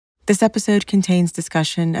This episode contains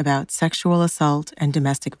discussion about sexual assault and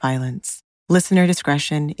domestic violence. Listener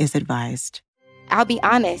discretion is advised. I'll be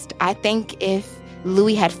honest, I think if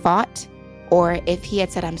Louis had fought, or if he had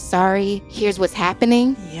said, I'm sorry, here's what's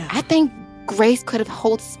happening, I think Grace could have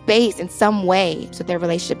held space in some way so their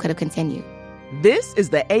relationship could have continued. This is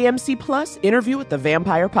the AMC Plus Interview with the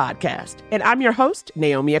Vampire podcast, and I'm your host,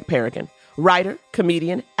 Naomi Ekperigin, writer,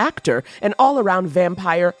 comedian, actor, and all-around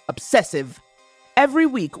vampire obsessive. Every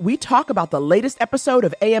week, we talk about the latest episode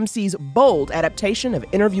of AMC's bold adaptation of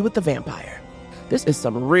Interview with the Vampire. This is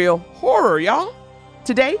some real horror, y'all.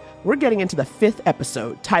 Today, we're getting into the 5th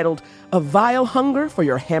episode, titled A Vile Hunger for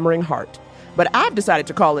Your Hammering Heart. But I've decided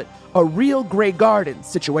to call it A Real Grey Garden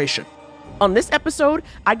Situation. On this episode,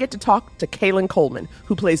 I get to talk to Kalyne Coleman,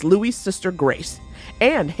 who plays Louis' sister Grace,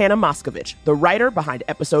 and Hannah Moscovitch, the writer behind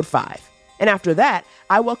episode 5. And after that,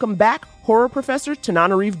 I welcome back horror professor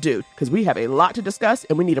Tananarive Dude, because we have a lot to discuss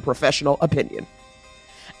and we need a professional opinion.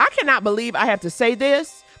 I cannot believe I have to say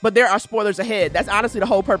this, but there are spoilers ahead. That's honestly the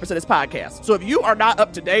whole purpose of this podcast. So if you are not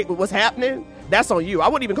up to date with what's happening, that's on you. I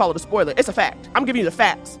wouldn't even call it a spoiler. It's a fact. I'm giving you the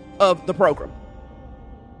facts of the program.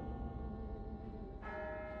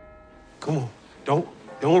 Come on,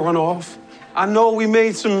 don't run off. I know we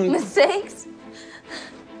made some mistakes.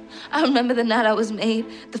 I remember the night I was made,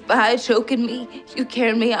 the fire choking me, you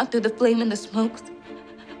carried me out through the flame and the smokes.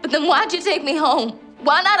 But then why'd you take me home?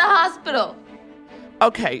 Why not a hospital?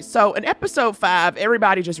 Okay, so in episode 5,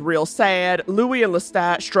 everybody just real sad. Louis and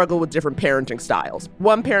Lestat struggle with different parenting styles.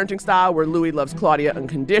 One parenting style where Louis loves Claudia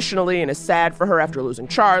unconditionally and is sad for her after losing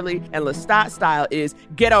Charlie, and Lestat's style is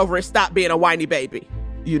get over it, stop being a whiny baby.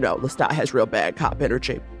 You know, Lestat has real bad cop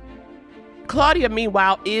energy. Claudia,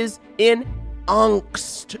 meanwhile, is in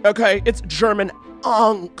angst, okay? It's German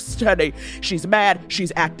angst, honey. She's mad,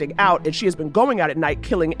 she's acting out, and she has been going out at night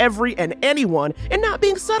killing every and anyone and not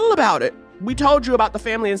being subtle about it. We told you about the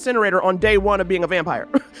family incinerator on day 1 of being a vampire.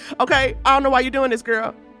 Okay? I don't know why you're doing this,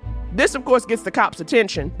 girl. This, of course, gets the cops'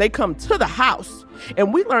 attention. They come to the house,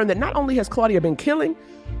 and we learn that not only has Claudia been killing,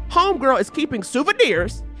 homegirl is keeping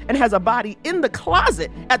souvenirs and has a body in the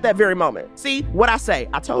closet at that very moment. See, what I say,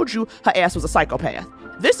 I told you her ass was a psychopath.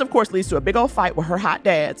 This, of course, leads to a big old fight with her hot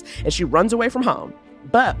dads, and she runs away from home.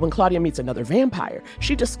 But when Claudia meets another vampire,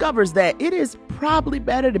 she discovers that it is probably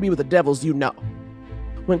better to be with the devils you know.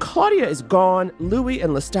 When Claudia is gone, Louis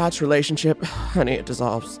and Lestat's relationship, honey, it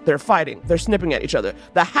dissolves. They're fighting. They're snipping at each other.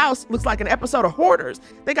 The house looks like an episode of Hoarders.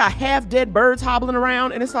 They got half-dead birds hobbling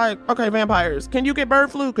around, and it's like, okay, vampires, can you get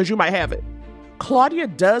bird flu? Because you might have it. Claudia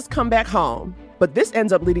does come back home, but this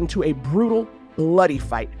ends up leading to a brutal, bloody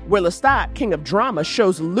fight, where Lestat, king of drama,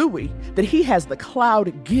 shows Louis that he has the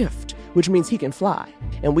cloud gift, which means he can fly.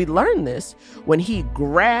 And we learn this when he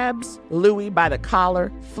grabs Louis by the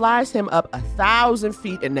collar, flies him up 1,000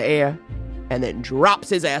 feet in the air, and then drops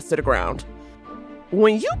his ass to the ground.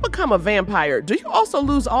 When you become a vampire, do you also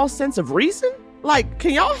lose all sense of reason? Like,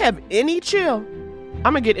 can y'all have any chill?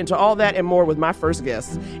 I'm gonna get into all that and more with my first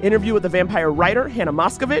guest. Interview with the vampire writer, Hannah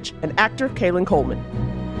Moscovitch, and actor, Kalyne Coleman.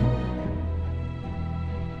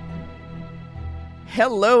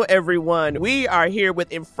 Hello, everyone. We are here with,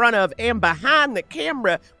 in front of and behind the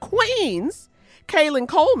camera, queens, Kalyne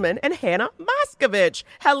Coleman and Hannah Moscovitch.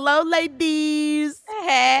 Hello, ladies.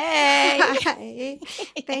 Hey. Hi.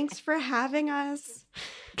 Thanks for having us.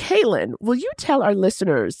 Kalyne, will you tell our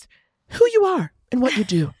listeners who you are and what you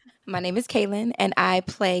do? My name is Kalyne, and I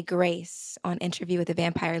play Grace on Interview with the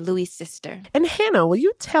Vampire, Louis' sister. And Hannah, will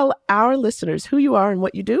you tell our listeners who you are and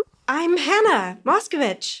what you do? I'm Hannah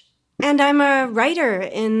Moscovitch, and I'm a writer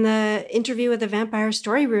in the Interview with the Vampire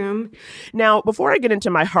story room. Now, before I get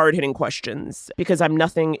into my hard-hitting questions, because I'm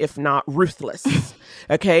nothing if not ruthless,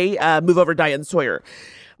 okay, move over Diane Sawyer.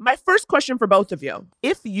 My first question for both of you,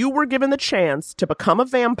 if you were given the chance to become a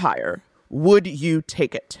vampire, would you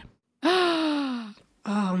take it?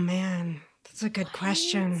 Oh, man, that's a good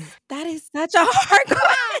question. That is such a hard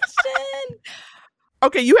question.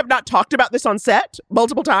 Okay, you have not talked about this on set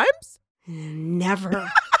multiple times? Never.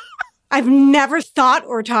 I've never thought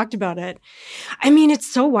or talked about it. I mean,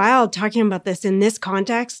 it's so wild talking about this in this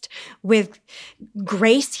context with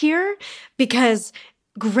Grace here, because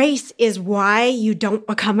Grace is why you don't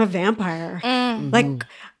become a vampire. Mm-hmm. Like,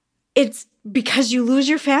 it's because you lose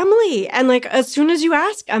your family. And like, as soon as you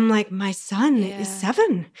ask, I'm like, my son is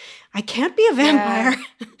 7. I can't be a vampire.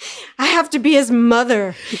 Yeah. I have to be his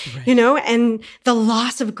mother, right. You know? And the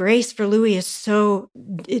loss of Grace for Louis is so,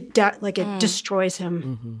 it destroys him.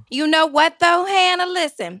 Mm-hmm. You know what though, Hannah?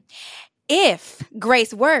 Listen, if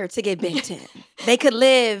Grace were to get bitten, they could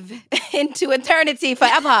live into eternity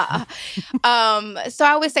forever. So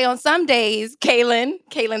I would say on some days, Kaylin,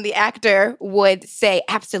 the actor, would say,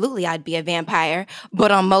 absolutely, I'd be a vampire.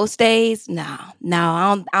 But on most days, no,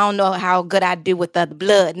 I don't know how good I'd do with the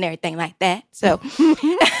blood and everything like that. So,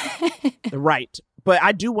 Right. But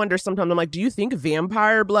I do wonder sometimes, I'm like, do you think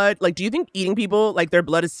vampire blood, like, do you think eating people, like, their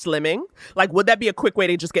blood is slimming? Like, would that be a quick way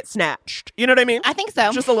to just get snatched? You know what I mean? I think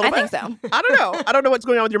so. Just a little bit? I think so. I don't know. I don't know what's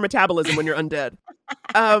going on with your metabolism when you're undead.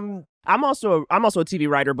 I'm also a TV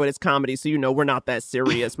writer, but it's comedy, so we're not that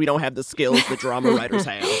serious. We don't have the skills that drama writers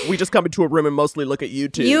have. We just come into a room and mostly look at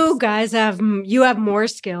YouTube. You guys have more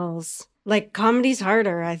skills. Like, comedy's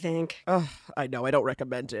harder, I think. I know. I don't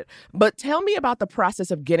recommend it. But tell me about the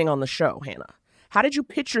process of getting on the show, Hannah. How did you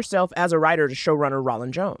pitch yourself as a writer to showrunner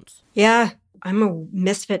Roland Jones? Yeah, I'm a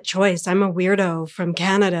misfit choice. I'm a weirdo from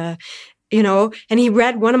Canada, and he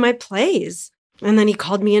read one of my plays. And then he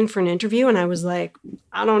called me in for an interview, and I was like,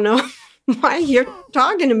 I don't know why you're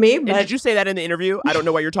talking to me. But and did you say that in the interview? I don't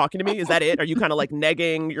know why you're talking to me. Is that it? Are you kind of like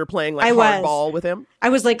negging? You're playing like hardball with him? I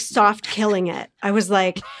was like soft killing it. I was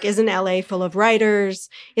like, isn't LA full of writers?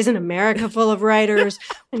 Isn't America full of writers?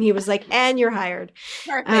 And he was like, and you're hired.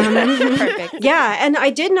 Perfect. Yeah. And I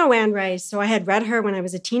did know Anne Rice. So I had read her when I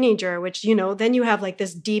was a teenager, which, then you have like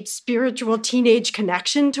this deep spiritual teenage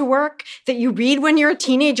connection to work that you read when you're a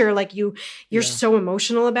teenager. Like you're so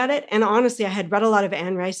emotional about it. And honestly, I had read a lot of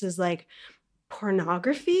Anne Rice's like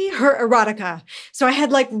pornography, her erotica. So I had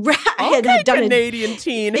like, I had done Canadian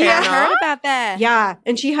teen, Yeah, Hannah. I heard about that. Yeah.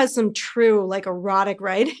 And she has some true like erotic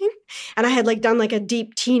writing. And I had like done like a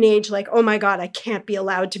deep teenage, like, oh my God, I can't be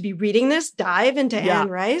allowed to be reading this dive into Anne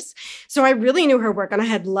Rice. So I really knew her work and I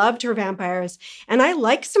had loved her vampires. And I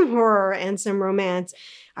like some horror and some romance.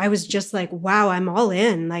 I was just like, wow, I'm all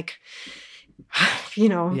in. Like,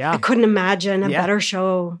 I couldn't imagine a better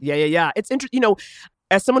show. Yeah. It's interesting.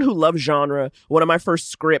 As someone who loves genre, one of my first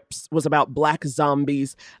scripts was about Black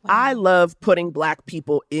zombies. Wow. I love putting Black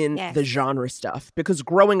people in the genre stuff because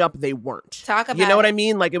growing up, they weren't. Talk about You know what I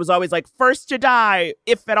mean? Like, it was always like first to die,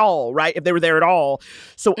 if at all, right? If they were there at all.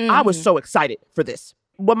 So I was so excited for this.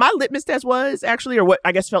 What my litmus test was, actually, or what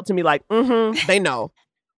I guess felt to me like, they know.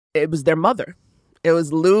 It was their mother. It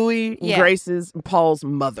was Louis, Grace's, and Paul's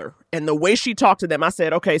mother. And the way she talked to them, I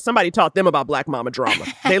said, okay, somebody taught them about Black mama drama.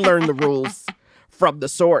 They learned the rules from the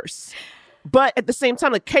source. But at the same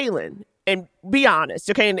time, like Kaylin, and be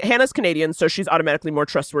honest, okay, and Hannah's Canadian, so she's automatically more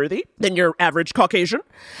trustworthy than your average Caucasian.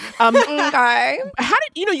 Okay. How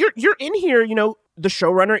did, you're in here, the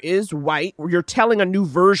showrunner is white. You're telling a new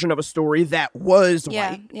version of a story that was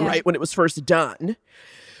white, right, when it was first done.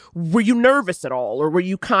 Were you nervous at all? Or were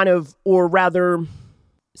you or rather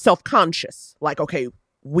self-conscious? Like, okay,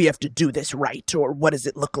 we have to do this right, or what does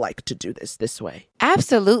it look like to do this way?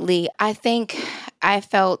 Absolutely. I think I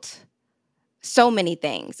felt so many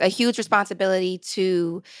things. A huge responsibility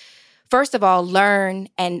to, first of all, learn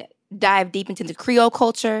and dive deep into the Creole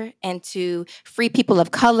culture and to free people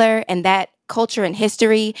of color and that culture and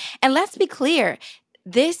history. And let's be clear,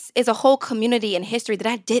 this is a whole community and history that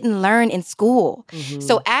I didn't learn in school. Mm-hmm.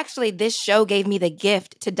 So actually, this show gave me the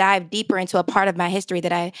gift to dive deeper into a part of my history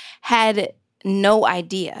that I had no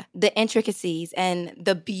idea. The intricacies and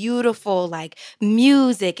the beautiful like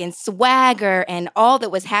music and swagger and all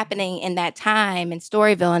that was happening in that time in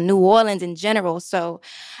Storyville and New Orleans in general. So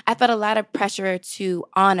I felt a lot of pressure to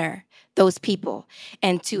honor those people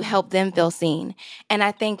and to help them feel seen. And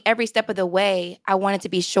I think every step of the way, I wanted to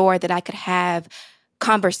be sure that I could have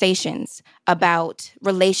conversations about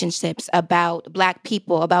relationships, about Black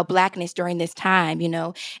people, about Blackness during this time.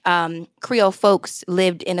 Creole folks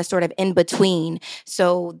lived in a sort of in-between.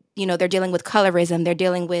 So, they're dealing with colorism, they're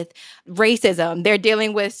dealing with racism, they're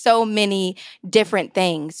dealing with so many different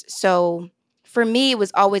things. So for me, it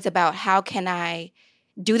was always about how can I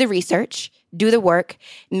do the research, do the work,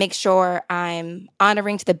 make sure I'm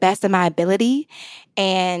honoring to the best of my ability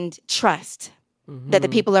and trust that the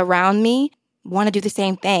people around me want to do the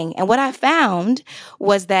same thing. And what I found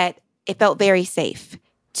was that it felt very safe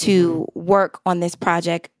to work on this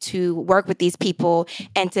project, to work with these people,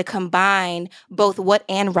 and to combine both what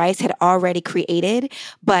Anne Rice had already created,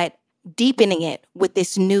 but deepening it with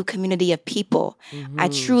this new community of people. I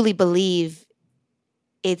truly believe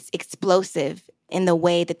it's explosive in the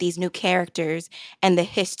way that these new characters and the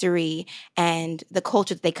history and the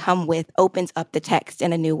culture that they come with opens up the text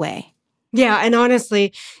in a new way. Yeah. And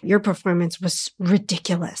honestly, your performance was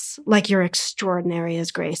ridiculous. Like, you're extraordinary as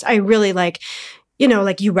Grace. I really like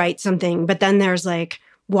you write something, but then there's like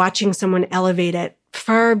watching someone elevate it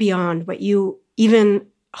far beyond what you even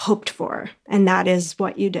hoped for. And that is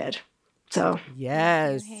what you did. So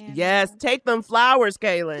yes, take them flowers,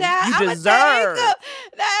 Kaylin. Yeah, you I'm deserve.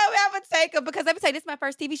 I'm gonna take them because let me tell you, this is my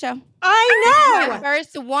first TV show. I My know.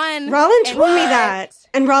 first one. Roland told me that.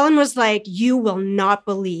 And Roland was like, you will not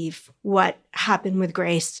believe what happened with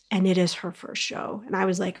Grace. And it is her first show. And I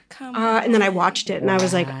was like, and then I watched it and I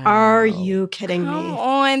was like, are you kidding me? Come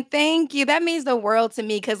on. Thank you. That means the world to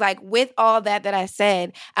me. Because like with all that I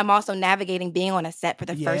said, I'm also navigating being on a set for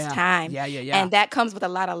the first time. Yeah. And that comes with a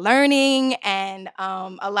lot of learning and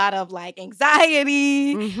a lot of like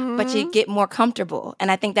anxiety, but you get more comfortable.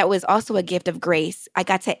 And I think that was also a gift of Grace. I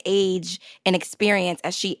got to age and experience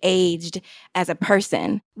as she aged as a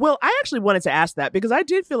person. Well, I actually wanted to ask that because I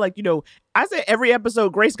did feel like, I said every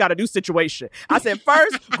episode, Grace got a new situation. I said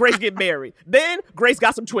first, Grace get married. Then Grace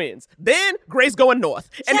got some twins. Then Grace going north.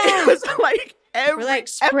 And it was like we're like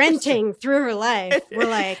sprinting through her life. We're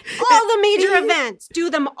like, all the major events, do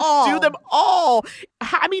them all. Do them all.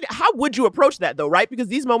 I mean, how would you approach that though, right? Because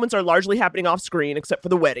these moments are largely happening off screen, except for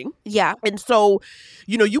the wedding. Yeah. And so,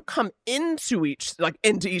 you come into each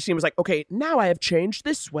scene was like, okay, now I have changed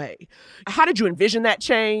this way. How did you envision that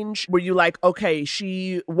change? Were you like, okay,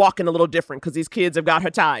 she walking a little different because these kids have got her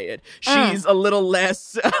tired. She's a little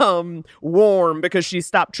less warm because she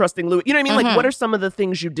stopped trusting Louis. You know what I mean? Like, what are some of the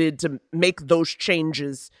things you did to make those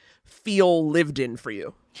changes feel lived in for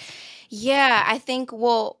you? Yeah, I think,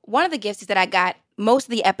 one of the gifts is that I got most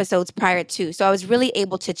of the episodes prior to. So I was really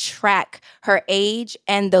able to track her age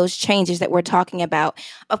and those changes that we're talking about.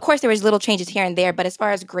 Of course, there was little changes here and there, but as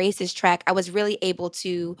far as Grace's track, I was really able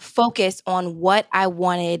to focus on what I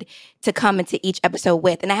wanted to come into each episode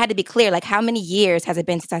with. And I had to be clear, like, how many years has it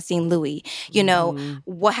been since I've seen Louis?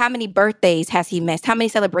 How many birthdays has he missed? How many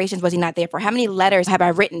celebrations was he not there for? How many letters have I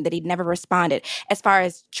written that he never responded? As far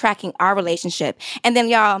as tracking our relationship. And then,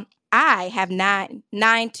 y'all, I have 9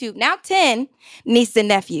 to now 10 nieces and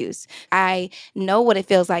nephews. I know what it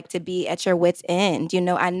feels like to be at your wit's end.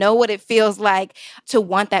 I know what it feels like to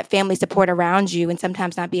want that family support around you and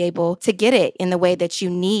sometimes not be able to get it in the way that you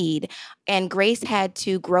need. And Grace had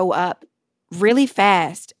to grow up really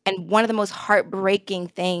fast. And one of the most heartbreaking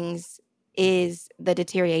things is the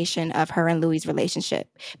deterioration of her and Louis' relationship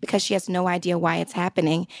because she has no idea why it's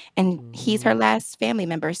happening. And he's her last family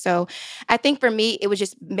member. So I think for me, it was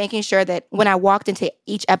just making sure that when I walked into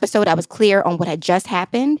each episode, I was clear on what had just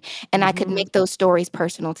happened and I could make those stories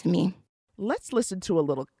personal to me. Let's listen to a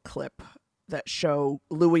little clip that show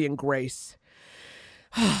Louis and Grace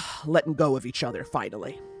letting go of each other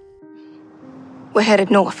finally. We're headed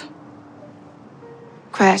north.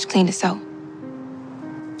 Crash cleaned us out.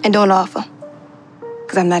 And don't offer,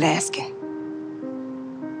 because I'm not asking.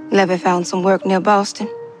 Levy found some work near Boston.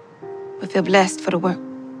 We feel blessed for the work.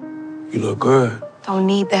 You look good. Don't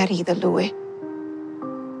need that either, Louis.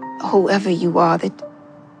 Whoever you are that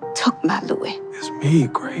took my Louis. It's me,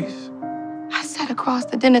 Grace. I sat across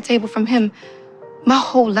the dinner table from him my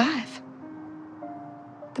whole life.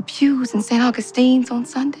 The pews in St. Augustine's on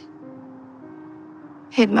Sunday.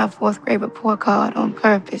 Hid my 4th grade report card on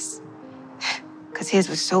purpose. Because his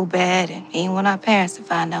was so bad and he didn't want our parents to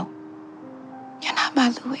find out. You're not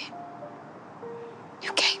my Louis.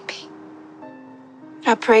 You can't be.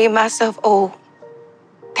 I prayed myself old,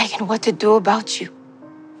 thinking what to do about you.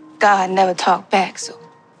 God never talked back, so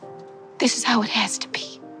this is how it has to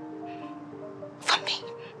be. For me.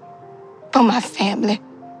 For my family.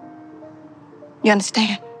 You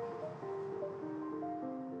understand?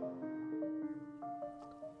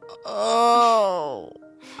 Oh,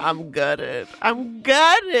 I'm gutted.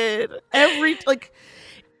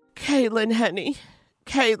 Kaylin, honey.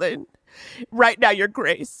 Kaylin, right now you're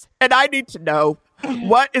Grace. And I need to know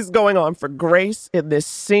what is going on for Grace in this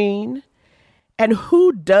scene. And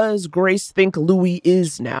who does Grace think Louis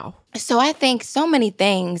is now? So I think so many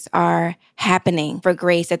things are happening for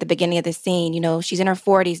Grace at the beginning of the scene. She's in her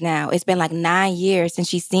 40s now. It's been like 9 years since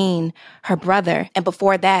she's seen her brother. And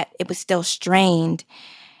before that, it was still strained.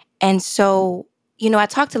 And so, I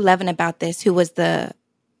talked to Levin about this, who was the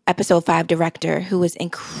episode 5 director, who was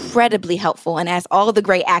incredibly helpful and asked all the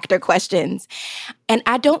great actor questions. And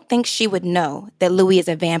I don't think she would know that Louis is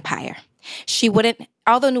a vampire. She wouldn't,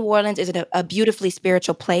 although New Orleans is a beautifully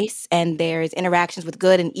spiritual place and there's interactions with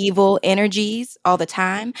good and evil energies all the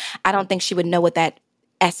time, I don't think she would know what that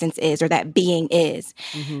essence is or that being is.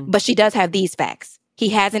 But she does have these facts. He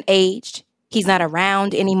hasn't aged. He's not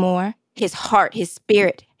around anymore. His heart, his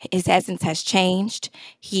spirit, his essence has changed.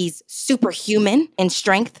 He's superhuman in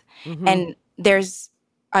strength. And there's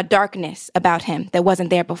a darkness about him that wasn't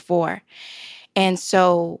there before. And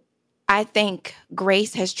so I think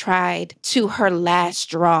Grace has tried to her last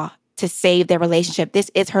straw to save their relationship.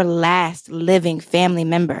 This is her last living family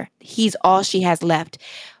member. He's all she has left,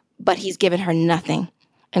 but he's given her nothing.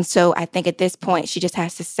 And so I think at this point, she just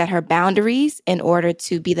has to set her boundaries in order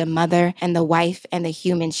to be the mother and the wife and the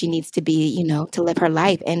human she needs to be, you know, to live her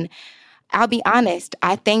life. And I'll be honest,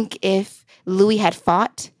 I think if Louis had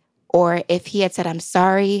fought or if he had said, I'm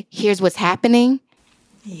sorry, here's what's happening,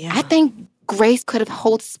 I think Grace could have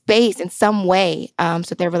held space in some way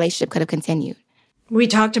so their relationship could have continued. We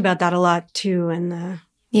talked about that a lot, too, in the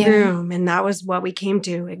room. And that was what we came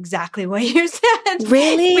to, exactly what you said.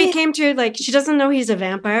 Really? We came to, like, she doesn't know he's a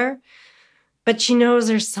vampire, but she knows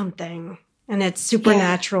there's something. And it's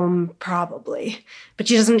supernatural, probably. But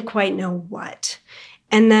she doesn't quite know what.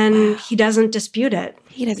 And then he doesn't dispute it.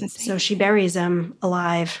 He doesn't say So she buries him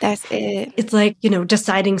alive. That's it. It's like, you know,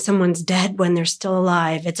 deciding someone's dead when they're still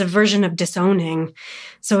alive. It's a version of disowning.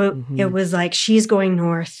 So it was like, she's going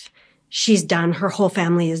north. She's done. Her whole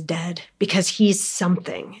family is dead because he's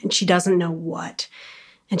something and she doesn't know what.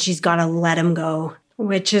 And she's got to let him go,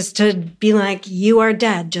 which is to be like, you are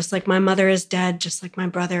dead, just like my mother is dead, just like my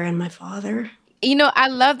brother and my father. You know, I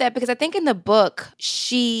love that because I think in the book,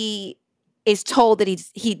 she is told that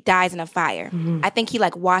he dies in a fire. I think he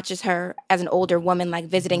like watches her as an older woman, like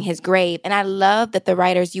visiting his grave. And I love that the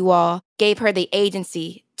writers, you all, gave her the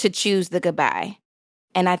agency to choose the goodbye.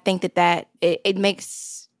 And I think that it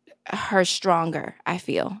makes her stronger, I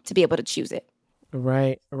feel, to be able to choose it.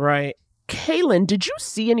 Right. Kaylin, did you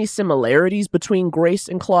see any similarities between Grace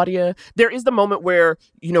and Claudia? There is the moment where,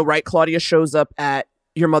 you know, right, Claudia shows up at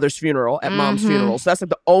your mother's funeral, at mom's funeral. So that's like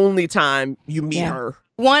the only time you meet her.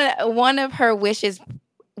 One of her wishes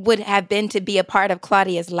would have been to be a part of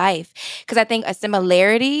Claudia's life. Because I think a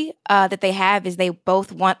similarity that they have is they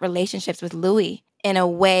both want relationships with Louis in a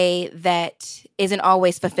way that isn't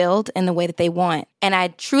always fulfilled in the way that they want. And I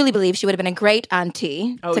truly believe she would have been a great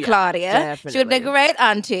auntie to Claudia. Definitely. She would have been a great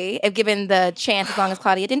auntie if given the chance, as long as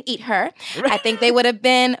Claudia didn't eat her. I think they would have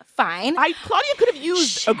been fine. Claudia could have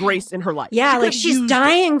used a Grace in her life. Yeah, like she's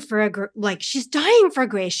dying for she's dying for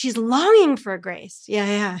Grace. She's longing for Grace.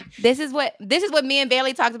 Yeah. This is what me and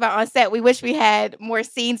Bailey talked about on set. We wish we had more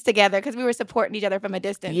scenes together because we were supporting each other from a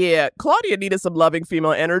distance. Yeah, Claudia needed some loving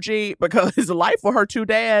female energy because life with her two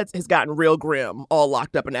dads has gotten real grim, all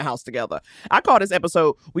locked up in the house together. I call this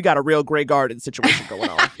episode, we got a real Grey Garden situation going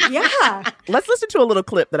on. Yeah. Let's listen to a little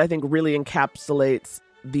clip that I think really encapsulates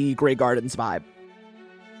the Grey Gardens vibe.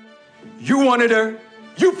 You wanted her.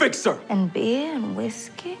 You fixed her. And beer and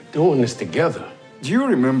whiskey? Doing this together. Do you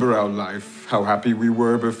remember our life? How happy we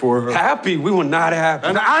were before her? Happy? We were not happy.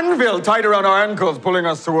 An anvil tied around our ankles, pulling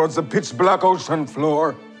us towards the pitch-black ocean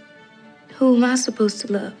floor. Who am I supposed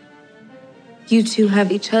to love? You two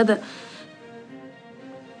have each other.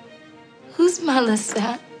 Who's my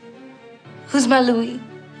Lestat? Who's my Louis?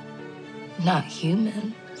 Not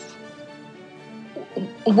humans.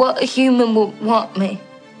 What human would want me?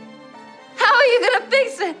 How are you gonna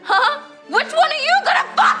fix it, huh? Which one are you gonna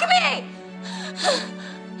fuck me?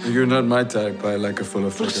 You're not my type. I like a full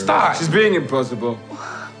of flicker. Stop. She's being impossible.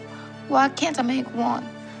 Why can't I make one?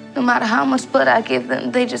 No matter how much blood I give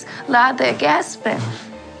them, they just lie there gasping.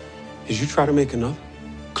 Did you try to make another?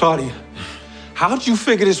 Claudia, how'd you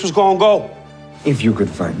figure this was gonna go? If you could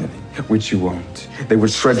find any, which you won't, they would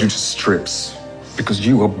shred you to strips. Because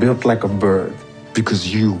you are built like a bird.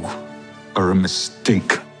 Because you are a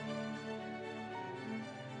mistake.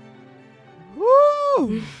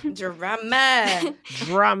 Woo! Drama.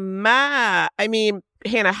 I mean,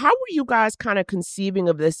 Hannah, how were you guys kind of conceiving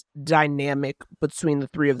of this dynamic between the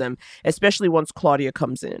three of them, especially once Claudia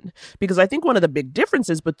comes in? Because I think one of the big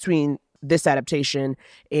differences between this adaptation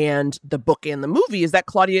and the book and the movie is that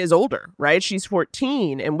Claudia is older, right? She's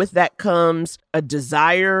 14. And with that comes a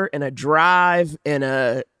desire and a drive and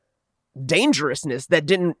a dangerousness that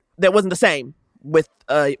wasn't the same with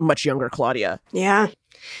a much younger Claudia. Yeah.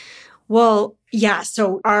 Well, yeah.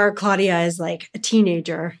 So our Claudia is like a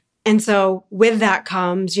teenager. And so with that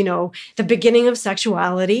comes, you know, the beginning of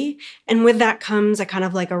sexuality. And with that comes a kind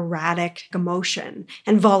of like erratic emotion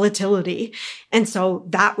and volatility. And so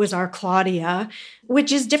that was our Claudia,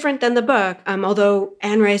 which is different than the book. Although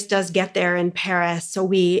Anne Rice does get there in Paris.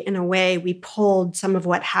 So in a way, we pulled some of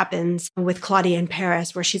what happens with Claudia in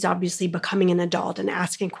Paris, where she's obviously becoming an adult and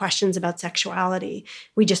asking questions about sexuality.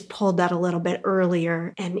 We just pulled that a little bit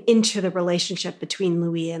earlier and into the relationship between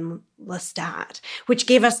Louis and Lestat, which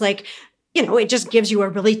gave us like it just gives you a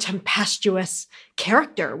really tempestuous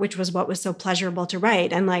character, which was what was so pleasurable to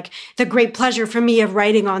write. And like the great pleasure for me of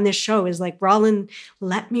writing on this show is like, Roland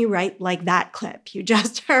let me write like that clip you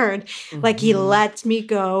just heard. Like he lets me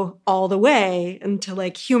go all the way into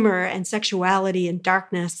like humor and sexuality and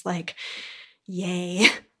darkness. Like, yay.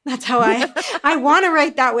 That's how I want to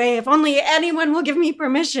write that way. If only anyone will give me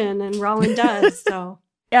permission, and Roland does. So.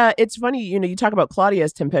 Yeah, it's funny, you talk about Claudia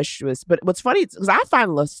as tempestuous, but what's funny is because I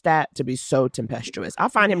find Lestat to be so tempestuous. I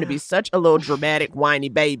find him to be such a little dramatic, whiny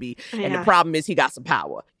baby. And the problem is he got some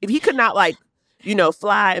power. If he could not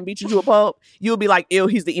fly and beat you to a pulp, you'll be like, ew,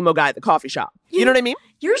 he's the emo guy at the coffee shop. You know what I mean?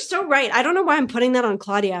 You're so right. I don't know why I'm putting that on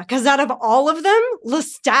Claudia, because out of all of them,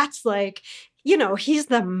 Lestat's like, he's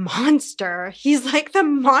the monster. He's like the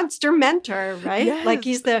monster mentor, right? Yes. Like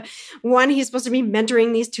he's the one, he's supposed to be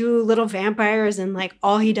mentoring these two little vampires, and like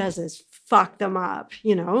all he does is fuck them up,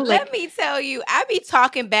 Let me tell you, I be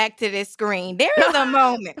talking back to this screen. There is a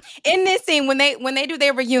moment in this scene when they do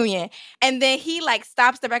their reunion, and then he like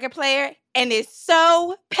stops the record player and is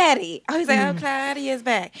so petty. Oh, he's like, oh, Claudia's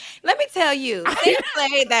back. Let me tell you, they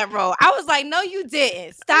played that role. I was like, no, you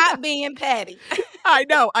didn't. Stop being petty. I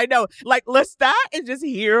know. Like, Lestat is just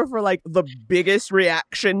here for, like, the biggest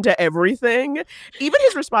reaction to everything. Even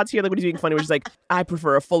his response here, like, when he's being funny, which is like, I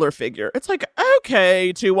prefer a fuller figure. It's like,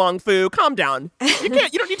 okay, Tu Wong Fu, calm down. You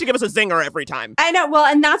don't need to give us a zinger every time. I know. Well,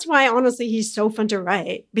 and that's why, honestly, he's so fun to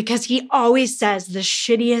write, because he always says the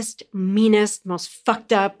shittiest, meanest, most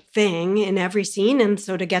fucked up thing in every scene. And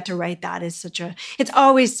so to get to write that is it's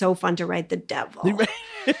always so fun to write the devil.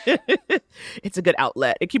 It's a good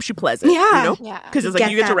outlet. It keeps you pleasant. Yeah. Because it's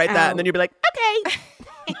like you get to write that and then you'll be like,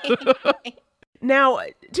 okay. Now,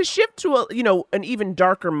 to shift to an even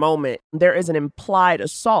darker moment, there is an implied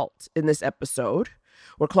assault in this episode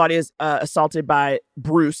where Claudia is assaulted by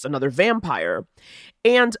Bruce, another vampire.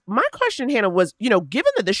 And my question, Hannah, was,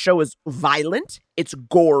 given that this show is violent, it's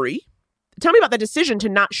gory, tell me about the decision to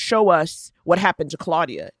not show us what happened to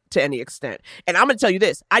Claudia to any extent. And I'm going to tell you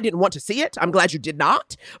this. I didn't want to see it. I'm glad you did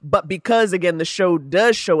not. But because, again, the show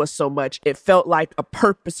does show us so much, it felt like a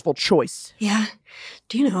purposeful choice. Yeah.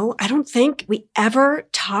 Do you know, I don't think we ever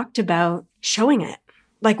talked about showing it.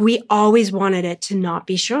 Like, we always wanted it to not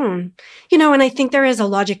be shown. And I think there is a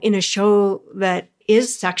logic in a show that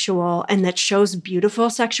is sexual and that shows beautiful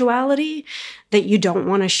sexuality that you don't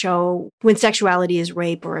want to show when sexuality is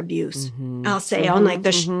rape or abuse. I'll say on like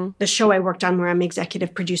the show I worked on where I'm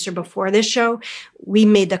executive producer before this show, we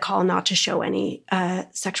made the call not to show any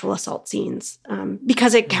sexual assault scenes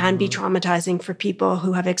because it can be traumatizing for people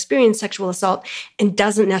who have experienced sexual assault and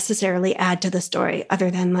doesn't necessarily add to the story other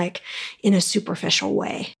than like in a superficial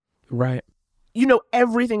way. Right.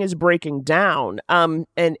 Everything is breaking down. And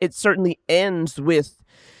it certainly ends with,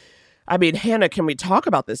 Hannah, can we talk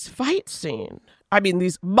about this fight scene?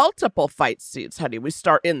 These multiple fight scenes, honey. We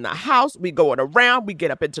start in the house, we going around, we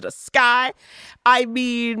get up into the sky.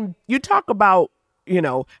 You talk about,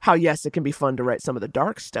 how, yes, it can be fun to write some of the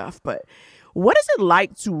dark stuff, but what is it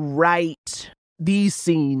like to write these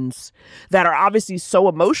scenes that are obviously so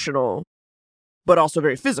emotional, but also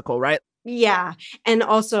very physical, right? Yeah. And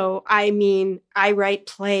also, I write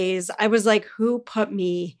plays. I was like, who put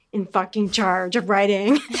me in fucking charge of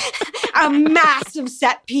writing a massive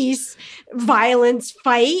set piece violence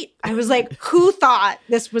fight? I was like, who thought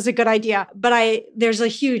this was a good idea? But there's a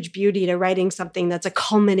huge beauty to writing something that's a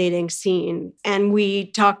culminating scene. And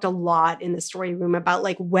we talked a lot in the story room about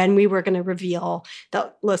like when we were going to reveal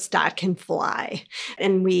that Lestat can fly.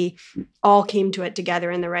 And we all came to it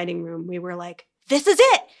together in the writing room. We were like, this is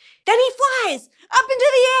it. Then he flies up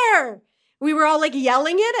into the air. We were all like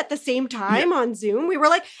yelling it at the same time on Zoom. We were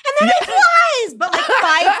like, and then he flies. But like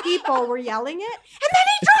 5 people were yelling it. And then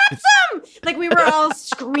he drops him. Like we were all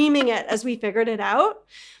screaming it as we figured it out.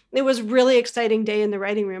 It was a really exciting day in the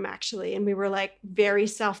writing room, actually. And we were like very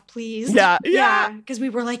self-pleased. Yeah. Because we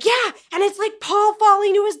were like, yeah. And it's like Paul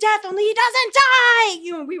falling to his death, only he doesn't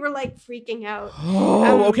die. We were like freaking out.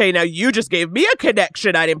 Oh, okay. Now you just gave me a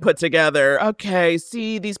connection I didn't put together. Okay.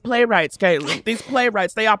 See, these playwrights,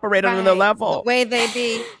 Kaylin, they operate on the level. The way they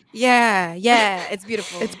be. Yeah. It's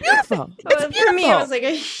beautiful. It's beautiful. For me, it was like a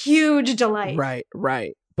huge delight.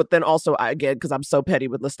 Right. But then also, again, because I'm so petty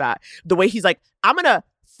with Lestat, the way he's like, I'm going to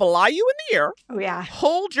fly you in the air. Oh, yeah.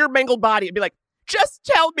 Hold your mangled body and be like, just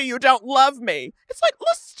tell me you don't love me. It's like,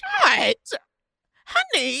 Lestat,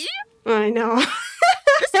 honey. I know.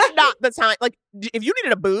 This is not the time. Like, if you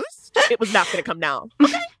needed a boost, it was not going to come now.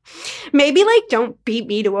 Okay? Maybe, like, don't beat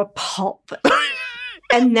me to a pulp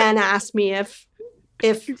and then ask me if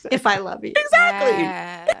I love you. Exactly.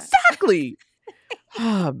 Yeah. Exactly.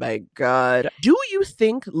 Oh, my God. Do you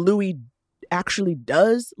think Louis actually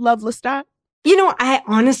does love Lestat? You know, I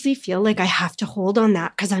honestly feel like I have to hold on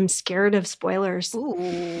that because I'm scared of spoilers.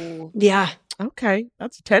 Ooh. Yeah. Okay,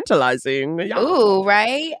 that's tantalizing. Yeah. Ooh,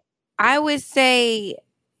 right? I would say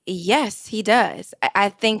yes, he does. I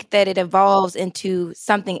think that it evolves into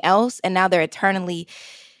something else, and now they're eternally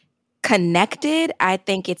connected. I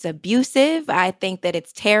think it's abusive. I think that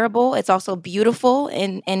it's terrible. It's also beautiful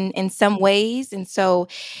in some ways. And so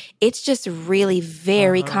it's just really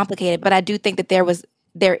very complicated. But I do think that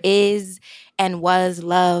there is and was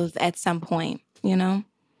love at some point, you know?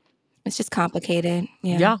 It's just complicated.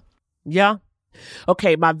 Yeah.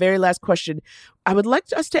 Okay, my very last question. I would like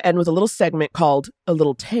us to end with a little segment called A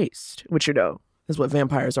Little Taste, which, you know, is what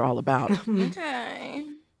vampires are all about. Okay.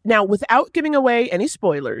 Now, without giving away any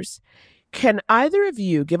spoilers, can either of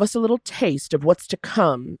you give us a little taste of what's to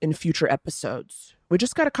come in future episodes? We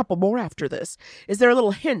just got a couple more after this. Is there a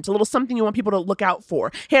little hint, a little something you want people to look out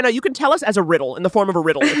for? Hannah, you can tell us as a riddle, in the form of a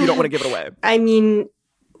riddle, if you don't want to give it away. I mean,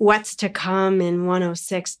 what's to come in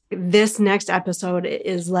 106? This next episode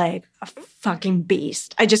is like a fucking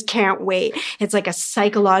beast. I just can't wait. It's like a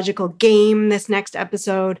psychological game, this next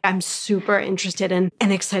episode. I'm super interested in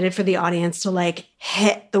and excited for the audience to like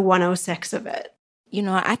hit the 106 of it. You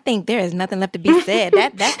know, I think there is nothing left to be said.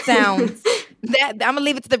 That sounds... I'm going to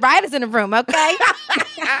leave it to the writers in the room, okay?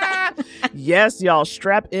 Yes, y'all,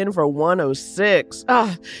 strap in for 106.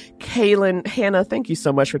 Kaylin, Hannah, thank you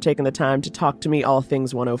so much for taking the time to talk to me all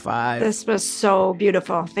things 105. This was so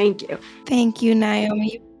beautiful. Thank you. Thank you,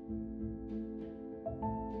 Naomi.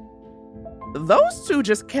 Those two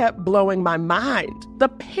just kept blowing my mind. The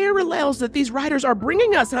parallels that these writers are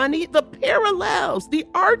bringing us, honey. The parallels, the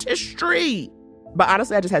artistry. But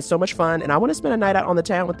honestly, I just had so much fun, and I want to spend a night out on the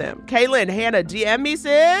town with them. Kaylin, Hannah, DM me,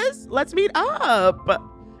 sis. Let's meet up.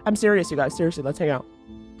 I'm serious, you guys. Seriously, let's hang out.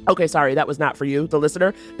 Okay, sorry, that was not for you, the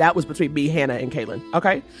listener. That was between me, Hannah, and Kaylin,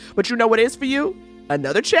 okay? But you know what is for you?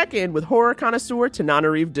 Another check-in with horror connoisseur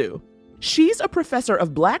Tananarive Due. She's a professor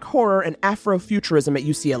of Black horror and Afrofuturism at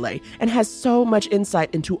UCLA and has so much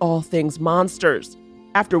insight into all things monsters.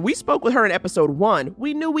 After we spoke with her in episode 1,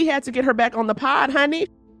 we knew we had to get her back on the pod, honey.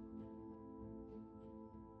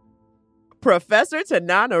 Professor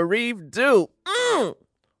Tananarive Due.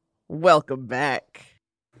 Welcome back.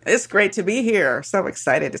 It's great to be here. So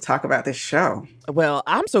excited to talk about this show. Well,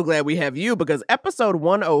 I'm so glad we have you because episode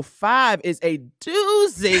 105 is a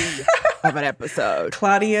doozy of an episode.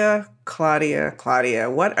 Claudia,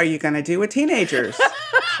 what are you going to do with teenagers?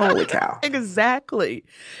 Holy cow. Exactly.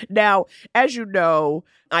 Now, as you know,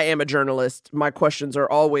 I am a journalist. My questions are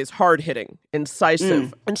always hard-hitting,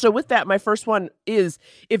 incisive. And so with that, my first one is,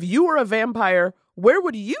 if you were a vampire, where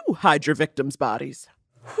would you hide your victims' bodies?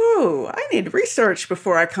 Whew, I need research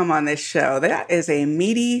before I come on this show. That is a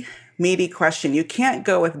meaty question. You can't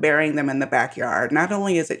go with burying them in the backyard. Not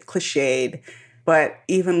only is it cliched, but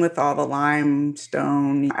even with all the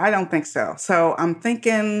limestone, I don't think so. So I'm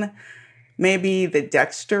thinking maybe the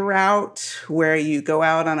Dexter route where you go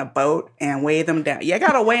out on a boat and weigh them down. You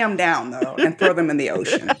got to weigh them down, though, and throw them in the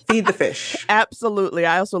ocean. Feed the fish. Absolutely.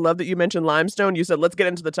 I also love that you mentioned limestone. You said, let's get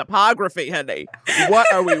into the topography, honey.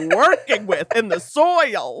 What are we working with in the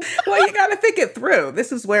soil? Well, you got to think it through.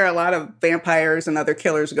 This is where a lot of vampires and other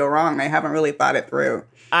killers go wrong. They haven't really thought it through.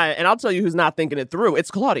 And I'll tell you who's not thinking it through. It's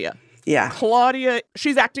Claudia. Yeah. Claudia,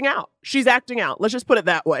 she's acting out. Let's just put it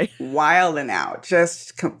that way. Wild and out,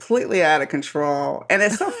 just completely out of control. And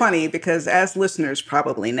it's so funny because as listeners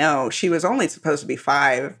probably know, she was only supposed to be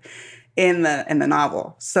 5 in the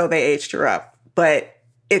novel. So they aged her up. But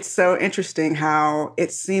it's so interesting how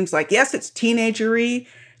it seems like, yes, it's teenagery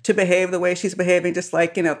to behave the way she's behaving, just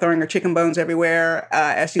like, you know, throwing her chicken bones everywhere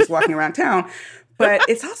as she's walking around town. But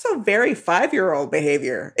it's also very 5-year-old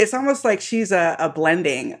behavior. It's almost like she's a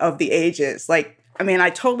blending of the ages. Like, I mean,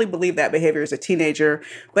 I totally believe that behavior as a teenager,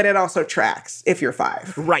 but it also tracks if you're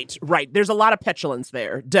 5. Right. There's a lot of petulance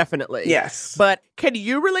there, definitely. Yes. But can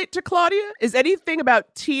you relate to Claudia? Is anything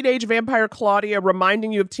about teenage vampire Claudia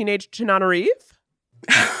reminding you of teenage Tananarive?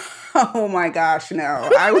 Oh my gosh, no.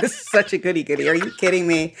 I was such a goody-goody. Are you kidding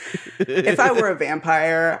me? If I were a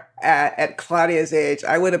vampire at Claudia's age,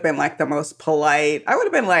 I would have been like the most polite. I would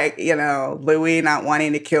have been like, you know, Louis not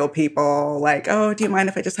wanting to kill people. Like, oh, do you mind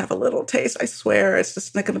if I just have a little taste? I swear, it's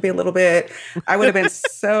just not going to be a little bit. I would have been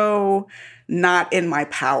so not in my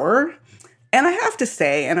power. And I have to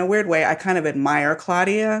say, in a weird way, I kind of admire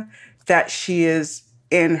Claudia that she is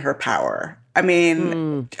in her power. I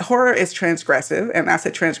mean, horror is transgressive, and that's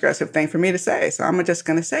a transgressive thing for me to say. So I'm just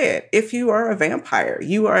going to say it. If you are a vampire,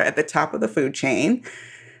 you are at the top of the food chain.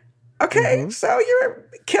 Okay, so you're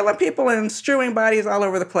killing people and strewing bodies all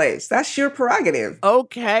over the place. That's your prerogative.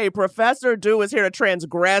 Okay, Professor Dew is here to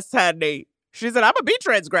transgress, honey. She said, I'm going to be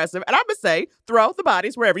transgressive, and I'm going to say, throw the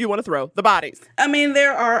bodies wherever you want to throw the bodies. I mean,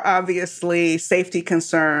 there are obviously safety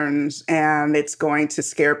concerns, and it's going to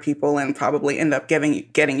scare people and probably end up getting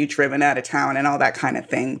you driven out of town and all that kind of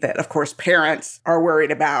thing that, of course, parents are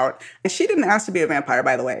worried about. And she didn't ask to be a vampire,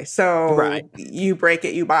 by the way. So you break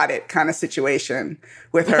it, you bought it kind of situation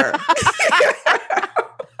with her.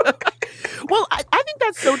 Well, I think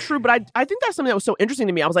that's so true, but I think that's something that was so interesting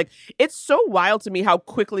to me. I was like, it's so wild to me how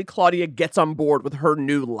quickly Claudia gets on board with her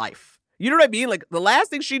new life. You know what I mean? Like, the last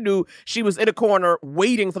thing she knew, she was in a corner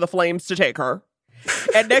waiting for the flames to take her.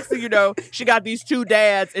 And next thing you know, she got these two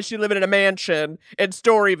dads and she living in a mansion in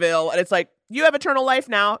Storyville. And it's like, you have eternal life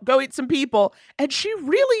now. Go eat some people. And she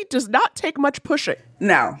really does not take much pushing.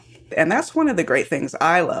 No. And that's one of the great things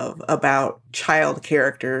I love about child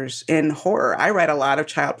characters in horror. I write a lot of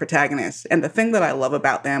child protagonists, and the thing that I love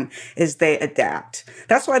about them is they adapt.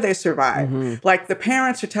 That's why they survive. Like, the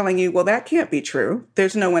parents are telling you, well, that can't be true.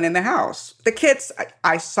 There's no one in the house. The kids,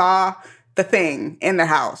 I saw the thing in the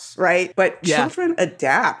house, right? But children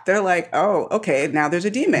adapt. They're like, oh, okay, now there's a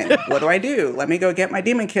demon. What do I do? Let me go get my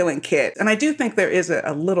demon killing kit. And I do think there is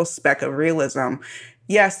a little speck of realism.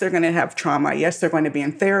 Yes, they're going to have trauma. Yes, they're going to be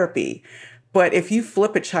in therapy. But if you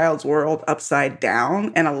flip a child's world upside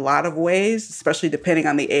down in a lot of ways, especially depending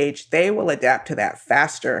on the age, they will adapt to that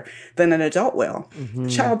faster than an adult will.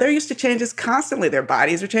 Child, they're used to changes constantly. Their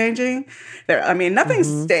bodies are changing.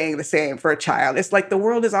 Nothing's staying the same for a child. It's like the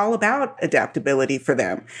world is all about adaptability for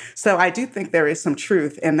them. So I do think there is some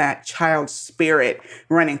truth in that child spirit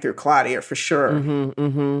running through Claudia for sure.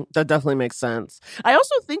 That definitely makes sense. I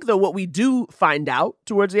also think, though, what we do find out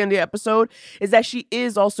towards the end of the episode is that she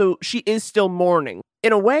is still mourning.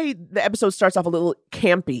 In a way, the episode starts off a little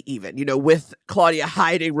campy even, with Claudia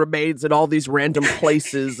hiding remains in all these random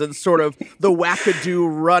places and sort of the wackadoo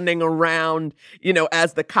running around,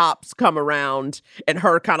 as the cops come around and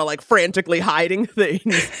her kind of like frantically hiding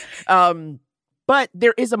things. But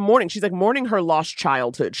there is a mourning. She's like mourning her lost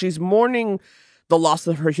childhood. She's mourning the loss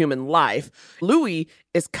of her human life. Louis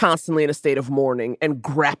is constantly in a state of mourning and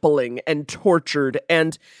grappling and tortured.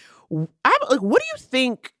 And what do you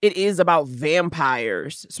think it is about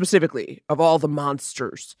vampires, specifically, of all the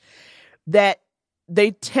monsters, that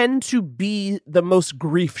they tend to be the most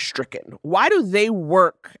grief-stricken? Why do they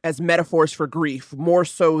work as metaphors for grief more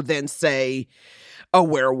so than, say, a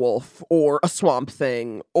werewolf or a swamp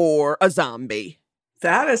thing or a zombie?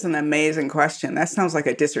 That is an amazing question. That sounds like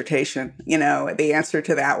a dissertation, the answer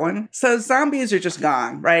to that one. So zombies are just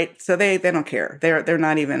gone, right? So they don't care. They're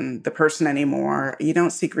not even the person anymore. You don't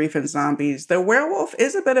see grief in zombies. The werewolf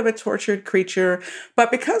is a bit of a tortured creature, but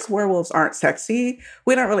because werewolves aren't sexy,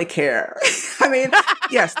 we don't really care. I mean,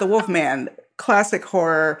 yes, the Wolfman, classic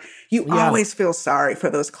horror. You always feel sorry for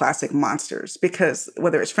those classic monsters because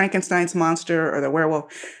whether it's Frankenstein's monster or the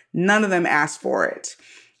werewolf, none of them asked for it.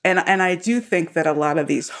 And I do think that a lot of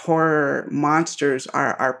these horror monsters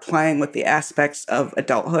are playing with the aspects of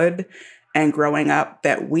adulthood and growing up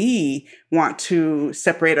that we want to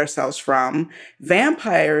separate ourselves from.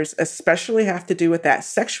 Vampires especially have to do with that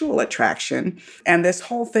sexual attraction. And this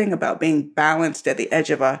whole thing about being balanced at the edge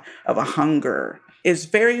of a hunger is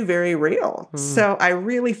very, very real. So I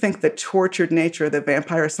really think the tortured nature of the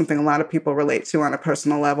vampire is something a lot of people relate to on a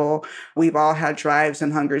personal level. We've all had drives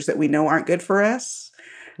and hungers that we know aren't good for us.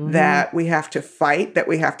 That we have to fight, that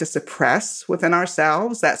we have to suppress within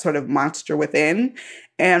ourselves, that sort of monster within.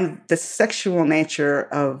 And the sexual nature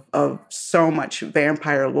of so much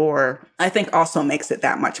vampire lore, I think also makes it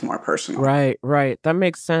that much more personal. Right. That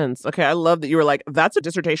makes sense. Okay, I love that you were like, that's a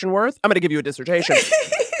dissertation worth? I'm going to give you a dissertation.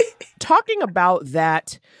 Talking about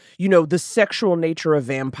that, the sexual nature of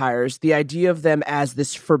vampires, the idea of them as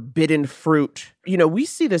this forbidden fruit. We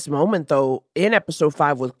see this moment, though, in episode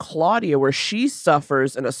 5 with Claudia, where she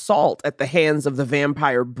suffers an assault at the hands of the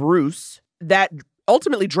vampire Bruce that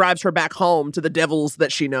ultimately drives her back home to the devils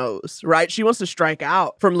that she knows, right? She wants to strike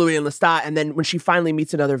out from Louis and Lestat. And then when she finally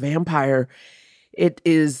meets another vampire, it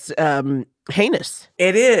is heinous.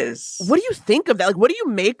 It is. What do you think of that? Like, what do you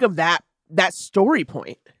make of that story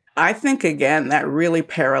point? I think, again, that really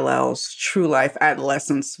parallels true life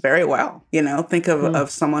adolescence very well. Think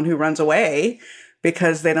of someone who runs away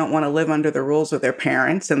because they don't want to live under the rules of their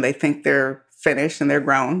parents and they think they're finished and they're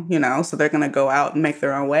grown, so they're going to go out and make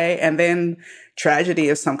their own way. And then tragedy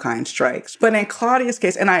of some kind strikes. But in Claudia's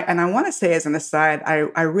case, and I want to say as an aside,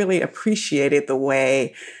 I really appreciated the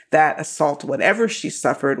way that assault, whatever she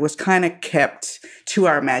suffered, was kind of kept to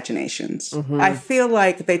our imaginations. Mm-hmm. I feel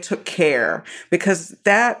like they took care, because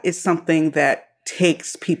that is something that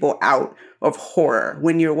takes people out of horror.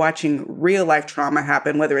 When you're watching real life trauma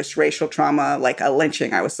happen, whether it's racial trauma, like a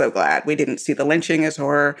lynching, I was so glad we didn't see the lynching as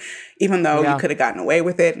horror, even though you could have gotten away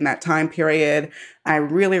with it in that time period. I'm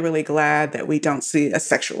really, really glad that we don't see a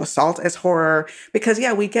sexual assault as horror, because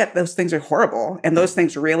we get those things are horrible and those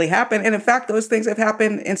things really happen. And in fact, those things have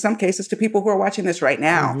happened in some cases to people who are watching this right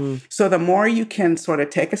now. Mm-hmm. So the more you can sort of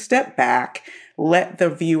take a step back, let the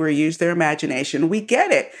viewer use their imagination. We get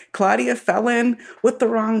it. Claudia fell in with the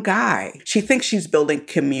wrong guy. She thinks she's building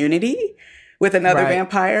community with another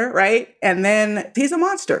vampire, right? And then he's a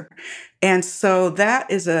monster. And so that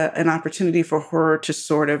is an opportunity for her to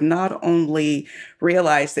sort of not only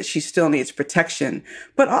realize that she still needs protection,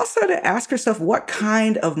 but also to ask herself, what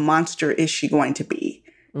kind of monster is she going to be?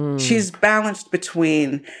 She's balanced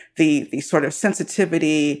between the sort of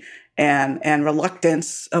sensitivity and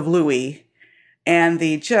reluctance of Louis and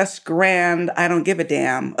the just grand, I don't give a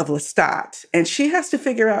damn of Lestat. And she has to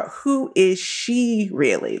figure out, who is she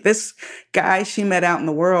really? This guy she met out in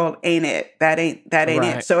the world ain't it. That ain't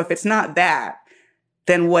it. So if it's not that,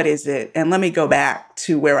 then what is it? And let me go back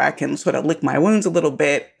to where I can sort of lick my wounds a little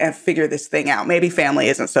bit and figure this thing out. Maybe family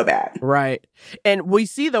isn't so bad. Right. And we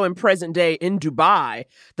see, though, in present day in Dubai,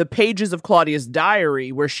 the pages of Claudia's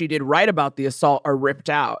diary where she did write about the assault are ripped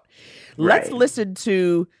out. Let's listen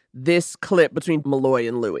to this clip between Malloy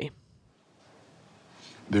and Louis.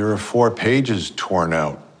 There are 4 pages torn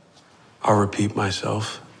out. I'll repeat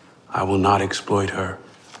myself. I will not exploit her.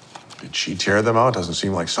 Did she tear them out? Doesn't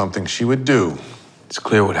seem like something she would do. It's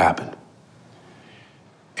clear what happened.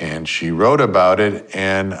 And she wrote about it,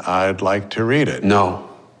 and I'd like to read it. No.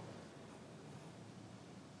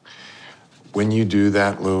 When you do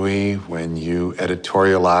that, Louis, when you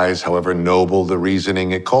editorialize, however noble the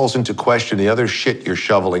reasoning, it calls into question the other shit you're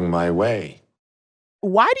shoveling my way.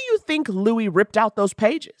 Why do you think Louis ripped out those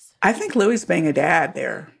pages? I think Louis being a dad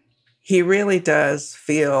there. He really does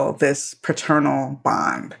feel this paternal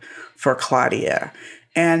bond for Claudia.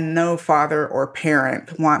 And no father or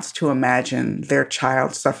parent wants to imagine their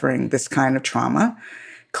child suffering this kind of trauma.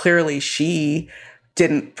 Clearly, she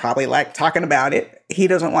didn't probably like talking about it. He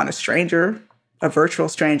doesn't want a stranger, a virtual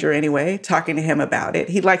stranger anyway, talking to him about it.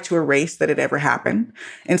 He'd like to erase that it ever happened.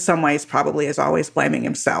 In some ways, probably is always blaming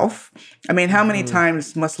himself. I mean, how many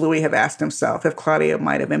times must Louis have asked himself if Claudia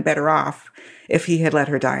might have been better off if he had let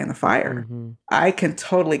her die in the fire? Mm-hmm. I can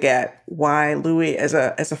totally get why Louis, as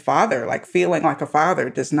a father, like feeling like a father,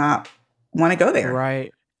 does not want to go there.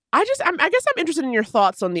 Right. I guess I'm interested in your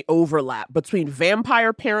thoughts on the overlap between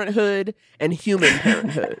vampire parenthood and human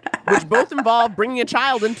parenthood, which both involve bringing a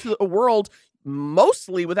child into a world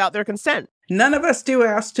mostly without their consent. None of us do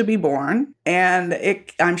ask to be born. And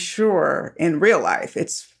I'm sure in real life,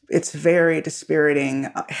 it's very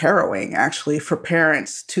dispiriting, harrowing, actually, for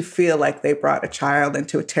parents to feel like they brought a child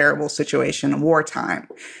into a terrible situation, wartime,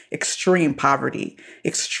 extreme poverty,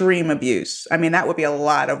 extreme abuse. I mean, that would be a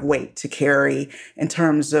lot of weight to carry in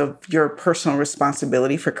terms of your personal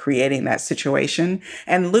responsibility for creating that situation.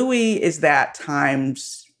 And Louis is that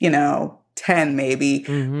times, 10 maybe.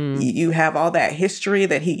 Mm-hmm. You have all that history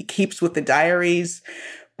that he keeps with the diaries,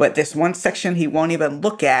 but this one section he won't even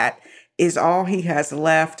look at is all he has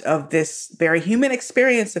left of this very human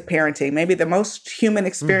experience of parenting. Maybe the most human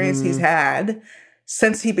experience he's had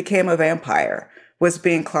since he became a vampire was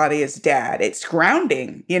being Claudia's dad. It's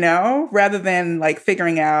grounding, rather than like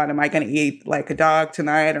figuring out, am I going to eat like a dog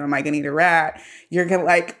tonight or am I going to eat a rat? You're going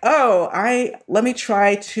to let me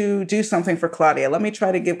try to do something for Claudia. Let me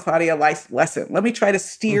try to give Claudia a life lesson. Let me try to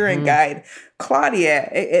steer and guide Claudia.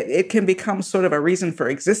 It can become sort of a reason for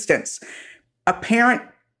existence. A parent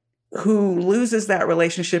who loses that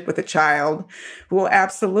relationship with a child will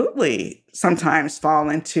absolutely sometimes fall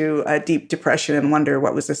into a deep depression and wonder,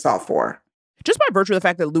 what was this all for? Just by virtue of the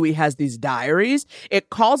fact that Louis has these diaries, it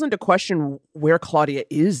calls into question where Claudia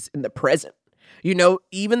is in the present.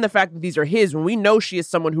 Even the fact that these are his, when we know she is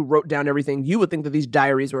someone who wrote down everything, you would think that these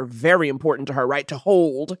diaries were very important to her, right? To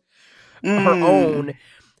hold her own.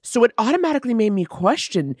 So it automatically made me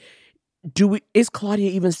question, is Claudia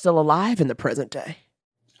even still alive in the present day?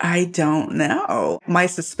 I don't know. My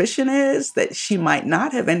suspicion is that she might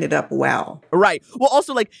not have ended up well. Right. Well,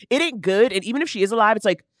 also, it ain't good. And even if she is alive, it's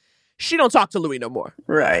like, she don't talk to Louis no more.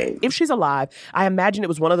 Right. If she's alive, I imagine it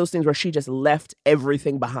was one of those things where she just left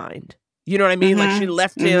everything behind. You know what I mean? Like, she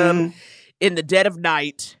left him in the dead of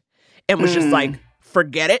night and was just like,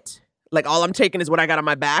 forget it. Like, all I'm taking is what I got on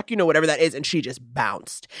my back, whatever that is. And she just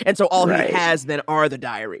bounced. And so all he has then are the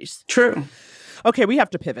diaries. True. Okay, we have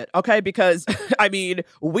to pivot, okay? Because,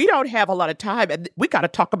 we don't have a lot of time. And we got to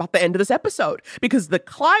talk about the end of this episode. Because the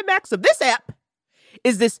climax of this ep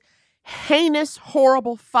is this heinous,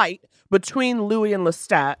 horrible fight between Louis and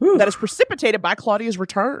Lestat that is precipitated by Claudia's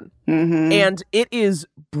return. Mm-hmm. And it is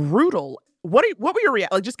brutal. What were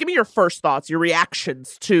your just give me your first thoughts, your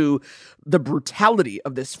reactions to the brutality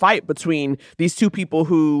of this fight between these two people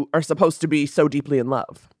who are supposed to be so deeply in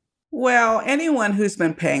love? Well, anyone who's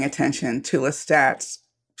been paying attention to Lestat's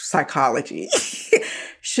psychology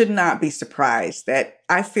should not be surprised that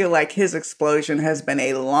I feel like his explosion has been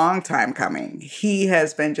a long time coming. He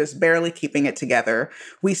has been just barely keeping it together.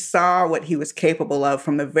 We saw what he was capable of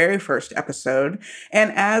from the very first episode.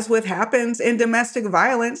 And as with happens in domestic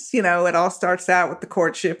violence, it all starts out with the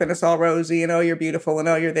courtship and it's all rosy and, oh, you're beautiful and,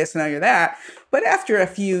 oh, you're this and, oh, you're that. But after a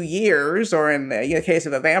few years, or in the case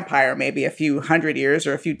of a vampire, maybe a few hundred years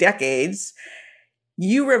or a few decades,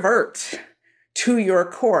 you revert to your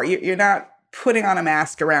core. You're not putting on a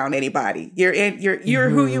mask around anybody. You're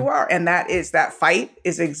who you are. And that fight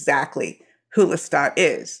is exactly who Lestat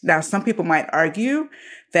is. Now, some people might argue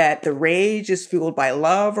that the rage is fueled by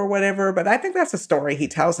love or whatever, but I think that's a story he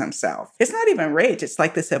tells himself. It's not even rage. It's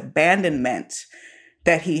like this abandonment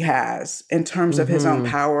that he has in terms of his own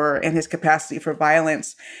power and his capacity for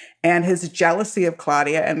violence and his jealousy of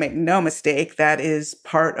Claudia. And make no mistake, that is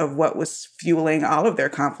part of what was fueling all of their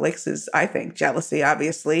conflicts is, I think, jealousy,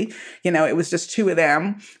 obviously. It was just two of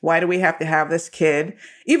them. Why do we have to have this kid?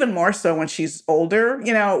 Even more so when she's older,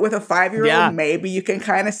 with a 5-year-old, maybe you can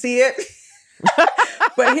kind of see it.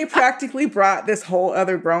 But he practically brought this whole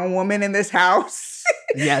other grown woman in this house.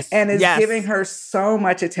 Yes. And is giving her so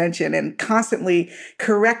much attention and constantly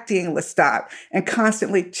correcting Lestat and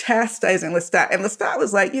constantly chastising Lestat. And Lestat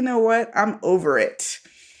was like, you know what? I'm over it.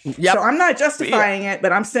 Yep. So I'm not justifying it,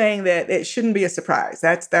 but I'm saying that it shouldn't be a surprise.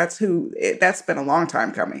 That's been a long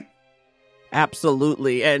time coming.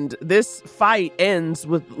 Absolutely. And this fight ends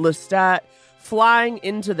with Lestat flying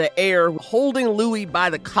into the air, holding Louis by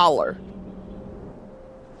the collar.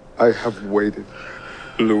 I have waited,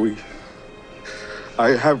 Louis. I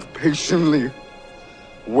have patiently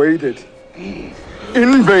waited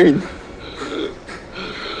in vain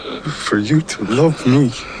for you to love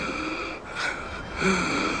me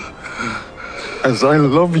as I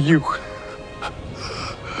love you.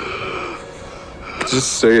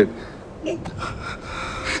 Just say it.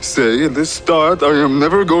 Say at the start, I am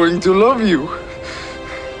never going to love you.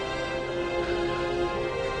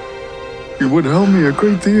 It would help me a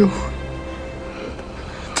great deal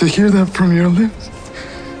to hear that from your lips.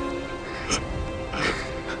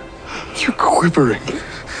 Your quivering,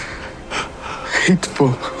 hateful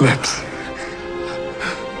lips.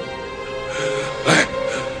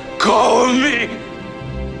 Call me!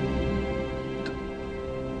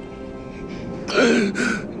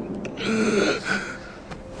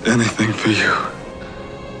 Anything for you.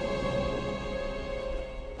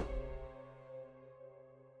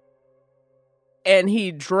 And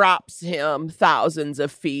he drops him thousands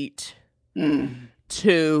of feet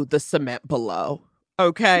to the cement below.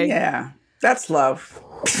 Okay? Yeah, that's love.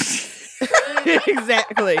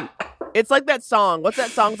 Exactly. It's like that song. What's that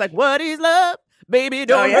song? It's like, what is love? Baby,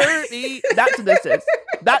 don't hurt me. That's what this is.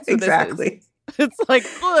 That's what exactly. This is. It's like,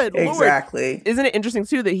 good Lord. Exactly. Isn't it interesting,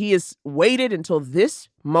 too, that he has waited until this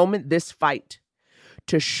moment, this fight,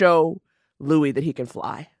 to show Louis that he can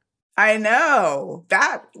fly? I know.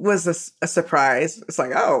 That was a surprise. It's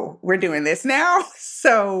like, oh, we're doing this now?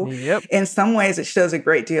 So in some ways, it shows a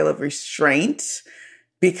great deal of restraint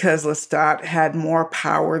because Lestat had more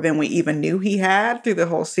power than we even knew he had through the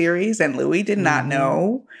whole series. And Louis did not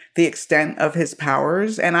know the extent of his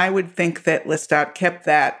powers. And I would think that Lestat kept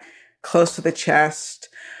that close to the chest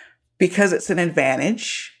because it's an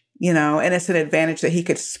advantage, and it's an advantage that he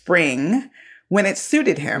could spring when it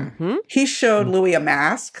suited him. He showed Louis a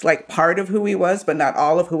mask, like part of who he was, but not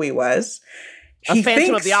all of who he was. A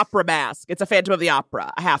Phantom of the Opera mask. It's a Phantom of the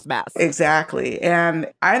Opera, a half mask. Exactly.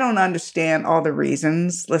 And I don't understand all the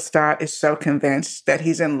reasons Lestat is so convinced that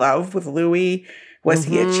he's in love with Louis. Was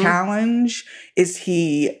he a challenge? Is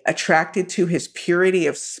he attracted to his purity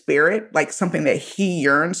of spirit, like something that he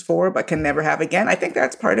yearns for but can never have again? I think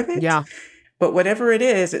that's part of it. Yeah. But whatever it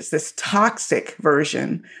is, it's this toxic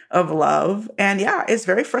version of love. And yeah, it's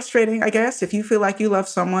very frustrating, I guess, if you feel like you love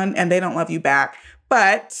someone and they don't love you back.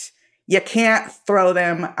 But You can't throw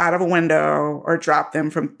them out of a window or drop them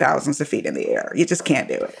from thousands of feet in the air. You just can't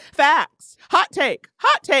do it. Facts. Hot take.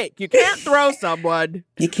 Hot take. You can't throw someone.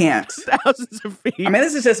 You can't. Thousands of feet. I mean,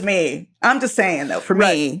 this is just me. I'm just saying, though, for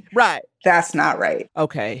me, that's not right.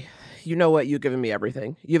 Okay. You know what? You've given me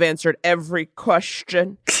everything. You've answered every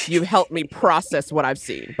question. You've helped me process what I've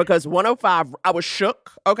seen. Because 105, I was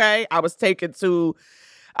shook, okay? I was taken to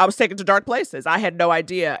dark places. I had no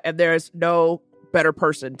idea. And there's no better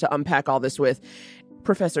person to unpack all this with.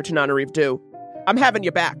 Professor Tananarive Due, I'm having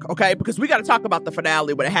you back, okay? Because we got to talk about the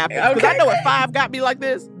finale when it happens. Because I know if 5 got me like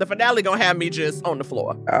this, the finale gonna have me just on the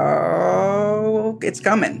floor. Oh, it's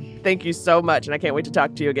coming. Thank you so much, and I can't wait to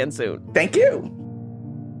talk to you again soon. Thank you.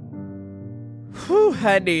 Whew,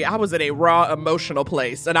 honey, I was in a raw emotional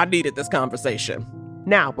place, and I needed this conversation.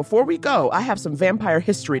 Now, before we go, I have some vampire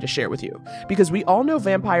history to share with you, because we all know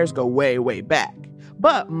vampires go way, way back.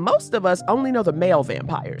 But most of us only know the male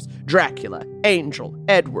vampires, Dracula, Angel,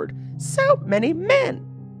 Edward, so many men.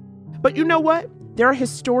 But you know what? There are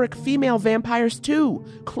historic female vampires too.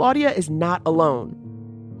 Claudia is not alone.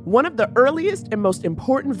 One of the earliest and most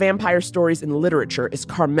important vampire stories in literature is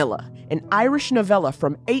Carmilla, an Irish novella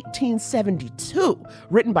from 1872,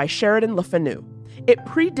 written by Sheridan Le Fanu. It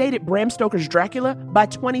predated Bram Stoker's Dracula by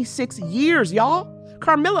 26 years, y'all.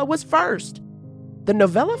 Carmilla was first. The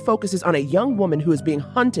novella focuses on a young woman who is being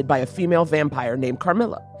hunted by a female vampire named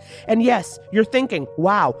Carmilla. And yes, you're thinking,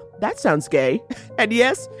 wow, that sounds gay. And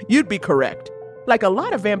yes, you'd be correct. Like a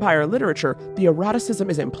lot of vampire literature, the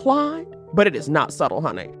eroticism is implied, but it is not subtle,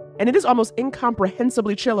 honey. And it is almost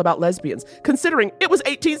incomprehensibly chill about lesbians, considering it was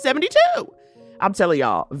 1872. I'm telling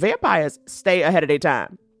y'all, vampires stay ahead of their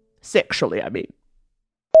time. Sexually, I mean.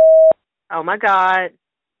 Oh my God.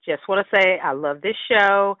 Just want to say I love this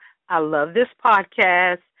show. I love this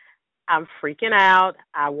podcast. I'm freaking out.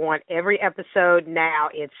 I want every episode now.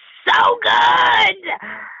 It's so good.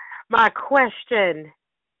 My question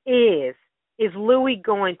is Louis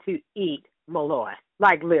going to eat Malloy?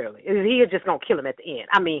 Like, literally. Is he just going to kill him at the end?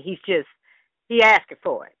 I mean, he asking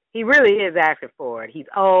for it. He really is asking for it. He's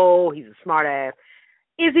old. He's a smart ass.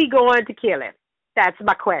 Is he going to kill him? That's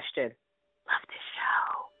my question. Love this show.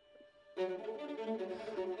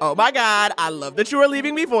 Oh my God, I love that you are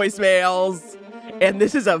leaving me voicemails. And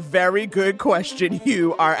this is a very good question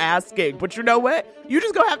you are asking. But you know what? You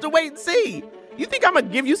just gonna have to wait and see. You think I'm gonna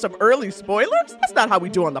give you some early spoilers? That's not how we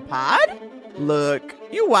do on the pod. Look,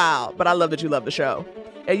 you wild, but I love that you love the show.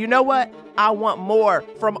 And you know what? I want more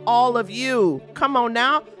from all of you. Come on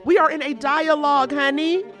now. We are in a dialogue,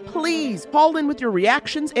 honey. Please call in with your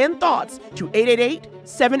reactions and thoughts to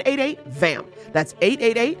 888-788-VAMP. That's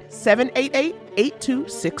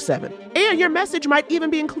 888-788-8267. And your message might even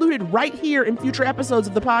be included right here in future episodes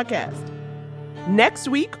of the podcast. Next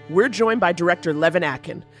week, we're joined by director Levin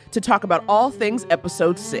Atkin to talk about all things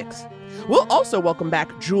episode 6. We'll also welcome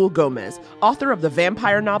back Jewel Gomez, author of the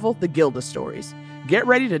vampire novel The Gilda Stories. Get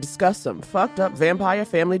ready to discuss some fucked up vampire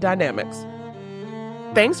family dynamics.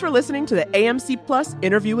 Thanks for listening to the AMC Plus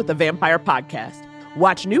Interview with the Vampire podcast.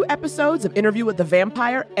 Watch new episodes of Interview with the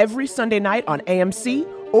Vampire every Sunday night on AMC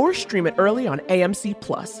or stream it early on AMC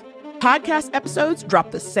Plus. Podcast episodes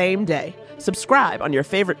drop the same day. Subscribe on your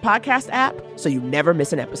favorite podcast app so you never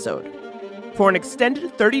miss an episode. For an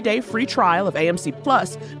extended 30-day free trial of AMC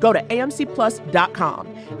Plus, go to amcplus.com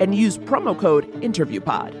and use promo code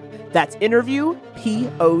InterviewPod. That's Interview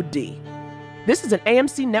POD. This is an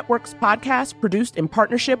AMC Networks podcast produced in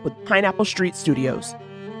partnership with Pineapple Street Studios.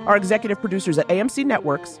 Our executive producers at AMC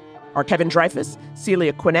Networks are Kevin Dreyfus,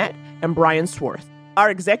 Celia Quinnett, and Brian Swarth. Our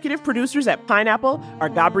executive producers at Pineapple are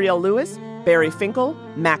Gabrielle Lewis, Barry Finkel,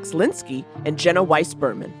 Max Linsky, and Jenna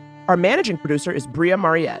Weiss-Berman. Our managing producer is Bria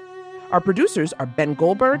Mariette. Our producers are Ben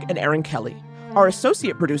Goldberg and Aaron Kelly. Our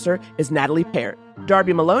associate producer is Natalie Parrott.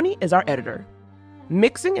 Darby Maloney is our editor.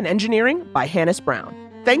 Mixing and engineering by Hannes Brown.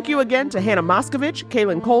 Thank you again to Hannah Moscovitch,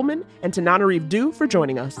 Kaylin Coleman, and to Tananarive Due for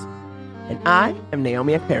joining us. And I am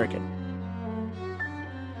Naomi Ekperigin.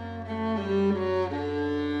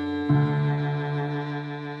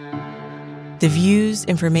 The views,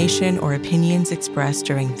 information, or opinions expressed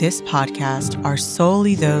during this podcast are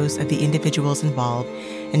solely those of the individuals involved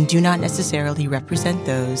and do not necessarily represent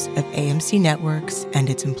those of AMC Networks and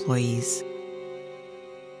its employees.